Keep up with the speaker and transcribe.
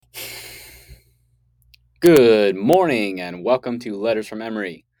Good morning and welcome to Letters from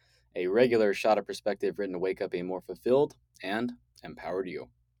Emery, a regular shot of perspective written to wake up a more fulfilled and empowered you.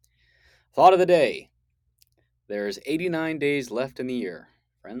 Thought of the day: there's 89 days left in the year,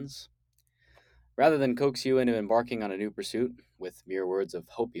 friends. Rather than coax you into embarking on a new pursuit with mere words of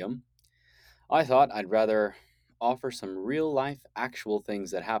hopium, I thought I'd rather offer some real life, actual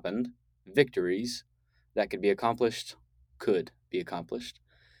things that happened, victories that could be accomplished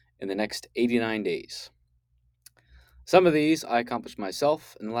in the next 89 days. Some of these I accomplished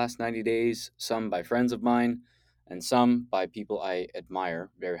myself in the last 90 days, some by friends of mine, and some by people I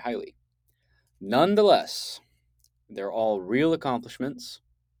admire very highly. Nonetheless, they're all real accomplishments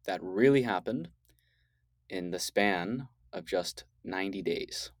that really happened in the span of just 90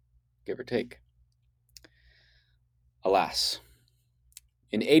 days, give or take. Alas,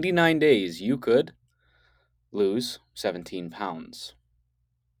 in 89 days, you could lose 17 pounds,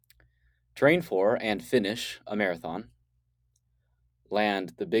 train for and finish a marathon,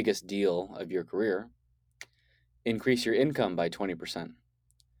 land the biggest deal of your career, increase your income by 20%,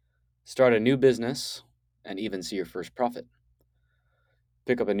 start a new business, and even see your first profit,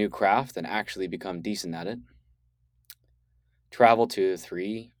 pick up a new craft and actually become decent at it, travel to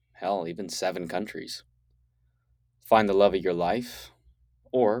 3, hell, even 7 countries, find the love of your life,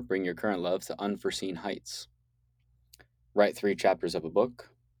 or bring your current love to unforeseen heights, write 3 chapters of a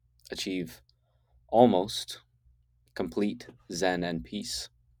book, achieve almost complete Zen and peace,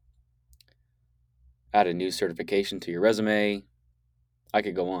 add a new certification to your resume. I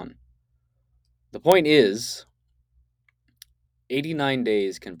could go on. The point is, 89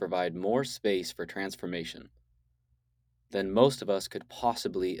 days can provide more space for transformation than most of us could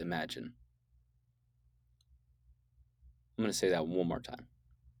possibly imagine. I'm going to say that one more time.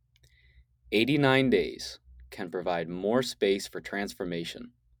 89 days can provide more space for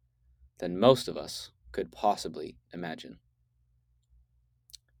transformation than most of us could possibly imagine.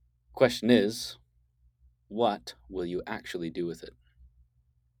 Question is, what will you actually do with it?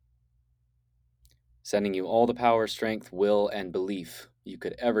 Sending you all the power, strength, will, and belief you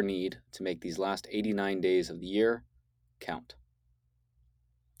could ever need to make these last 89 days of the year count.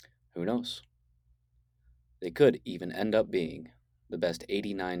 Who knows? They could even end up being the best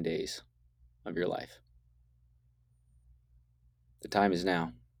 89 days of your life. The time is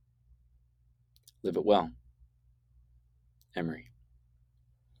now. Live it well. Emery.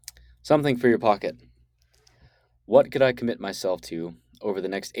 Something for your pocket. What could I commit myself to over the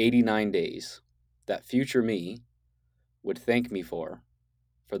next 89 days that future me would thank me for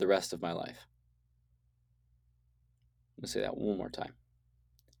the rest of my life? Let's say that one more time.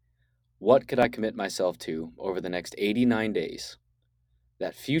 What could I commit myself to over the next 89 days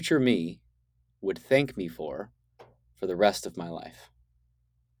that future me would thank me for the rest of my life?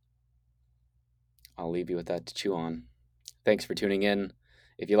 I'll leave you with that to chew on. Thanks for tuning in.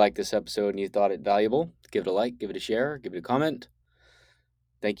 If you liked this episode and you thought it valuable, give it a like, give it a share, give it a comment.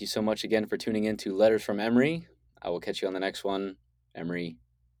 Thank you so much again for tuning in to Letters from Emery. I will catch you on the next one. Emery,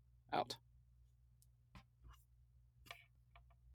 out.